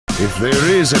If there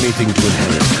is anything to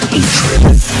inherit,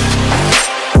 hatred.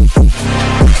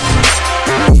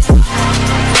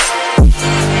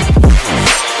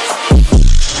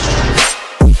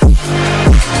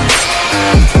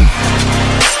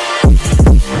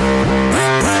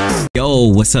 Yo,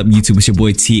 what's up YouTube? It's your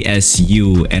boy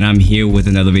TSU and I'm here with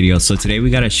another video. So today we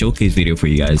got a showcase video for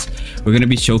you guys. We're gonna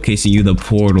be showcasing you the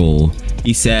portal.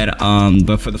 He said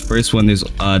but for the first one there's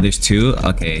two.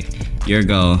 Okay, here we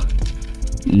go.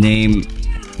 Name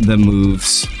the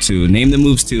moves to.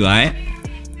 Alright?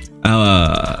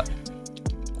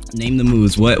 Name the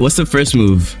moves. What's the first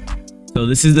move? So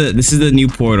this is the new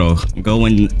portal. Go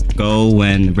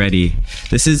when ready.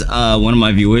 This is one of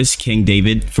my viewers, King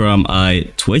David from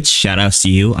Twitch. Shout out to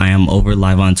you. I am over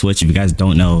live on Twitch. If you guys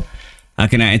don't know, how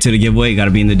can I enter the giveaway? You gotta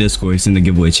be in the Discord. It's in the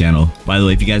giveaway channel. By the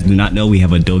way, if you guys do not know, we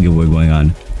have a dough giveaway going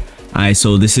on. Alright,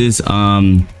 so this is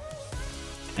M.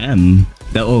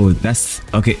 Oh, that's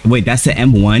okay. Wait, that's the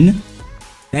M1.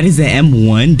 That is the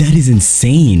M1. That is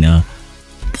insane.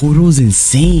 Portal's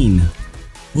insane.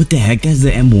 What the heck? That's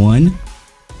the M1?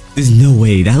 There's no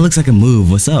way. That looks like a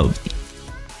move. What's up?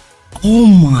 Oh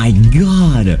my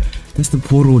god. That's the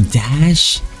portal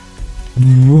dash?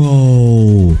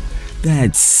 Bro.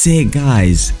 That's sick,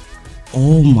 guys.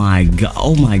 Oh my god.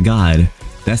 Oh my god.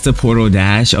 That's the portal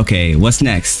dash. Okay, what's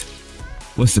next?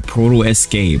 What's the portal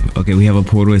escape? Okay, we have a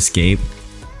portal escape.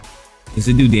 Does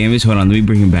it do damage? Hold on, let me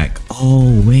bring him back.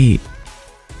 Oh, wait.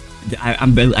 I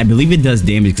believe it does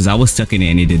damage because I was stuck in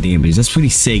it and it did damage. That's pretty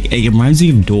sick. It reminds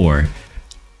me of door.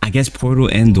 I guess portal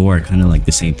and door are kind of like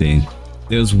the same thing.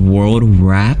 There's world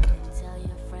wrap.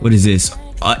 What is this?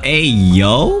 Hey,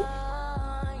 yo.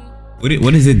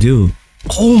 What does it do?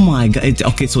 Oh my god.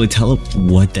 Okay, so it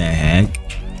what the heck?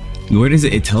 Where does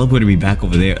it teleported me back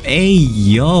over there? Hey,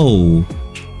 yo.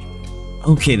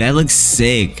 Okay, that looks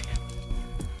sick.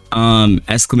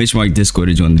 Exclamation mark Discord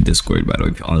to join the Discord, by the way,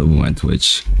 if you're all over on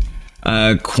Twitch.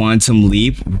 Quantum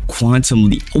leap.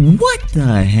 What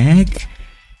the heck?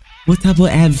 What type of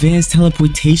advanced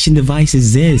teleportation device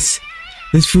is this?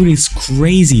 This fruit is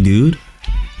crazy, dude.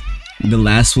 The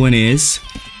last one is,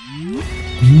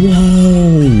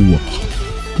 whoa,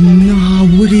 nah,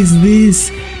 what is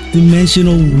this?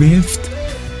 Dimensional rift?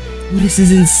 This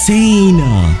is insane.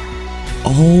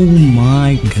 Oh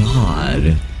my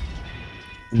god.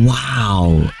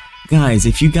 Wow, guys,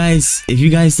 if you guys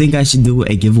think I should do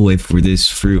a giveaway for this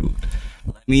fruit,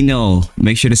 let me know.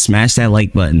 Make sure to smash that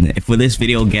like button. If this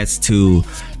video gets to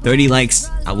 30 likes,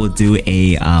 I will do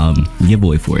a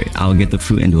giveaway for it. I'll get the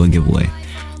fruit and do a giveaway.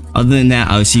 Other than that,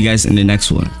 I'll see you guys in the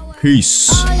next one. Peace.